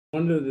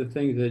one of the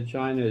things that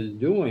China is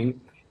doing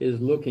is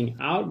looking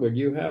outward.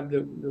 You have the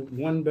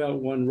One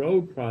Belt, One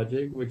Road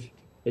project, which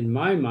in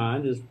my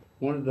mind is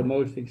one of the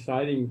most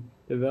exciting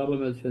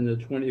developments in the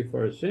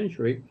 21st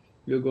century.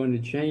 You're going to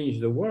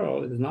change the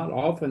world. It's not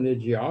often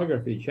that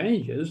geography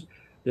changes.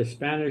 The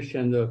Spanish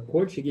and the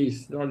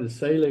Portuguese started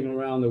sailing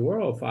around the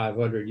world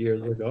 500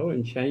 years ago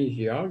and changed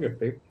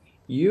geography.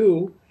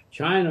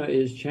 China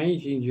is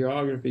changing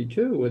geography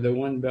too with the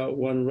One Belt,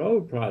 One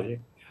Road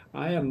project.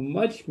 I am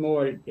much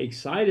more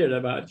excited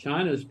about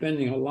China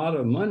spending a lot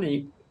of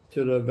money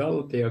to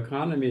develop the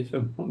economies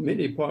of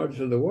many parts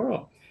of the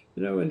world.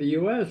 You know, in the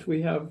US,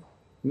 we have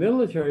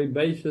military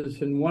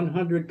bases in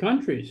 100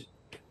 countries.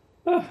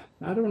 I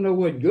don't know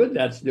what good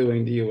that's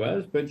doing the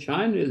US, but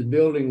China is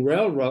building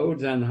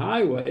railroads and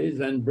highways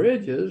and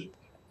bridges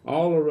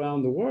all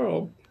around the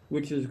world,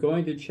 which is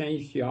going to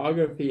change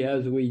geography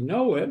as we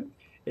know it.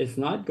 It's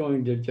not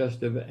going to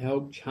just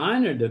help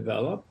China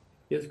develop,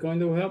 it's going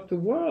to help the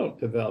world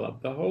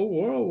develop. The whole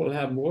world will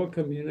have more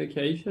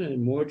communication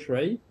and more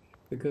trade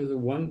because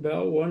of One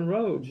Belt, One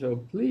Road. So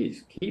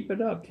please keep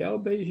it up. Tell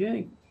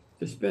Beijing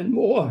to spend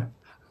more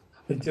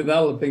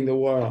developing the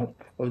world,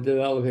 of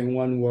developing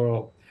one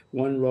world,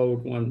 one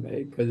road, one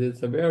way, because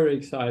it's a very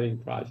exciting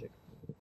project.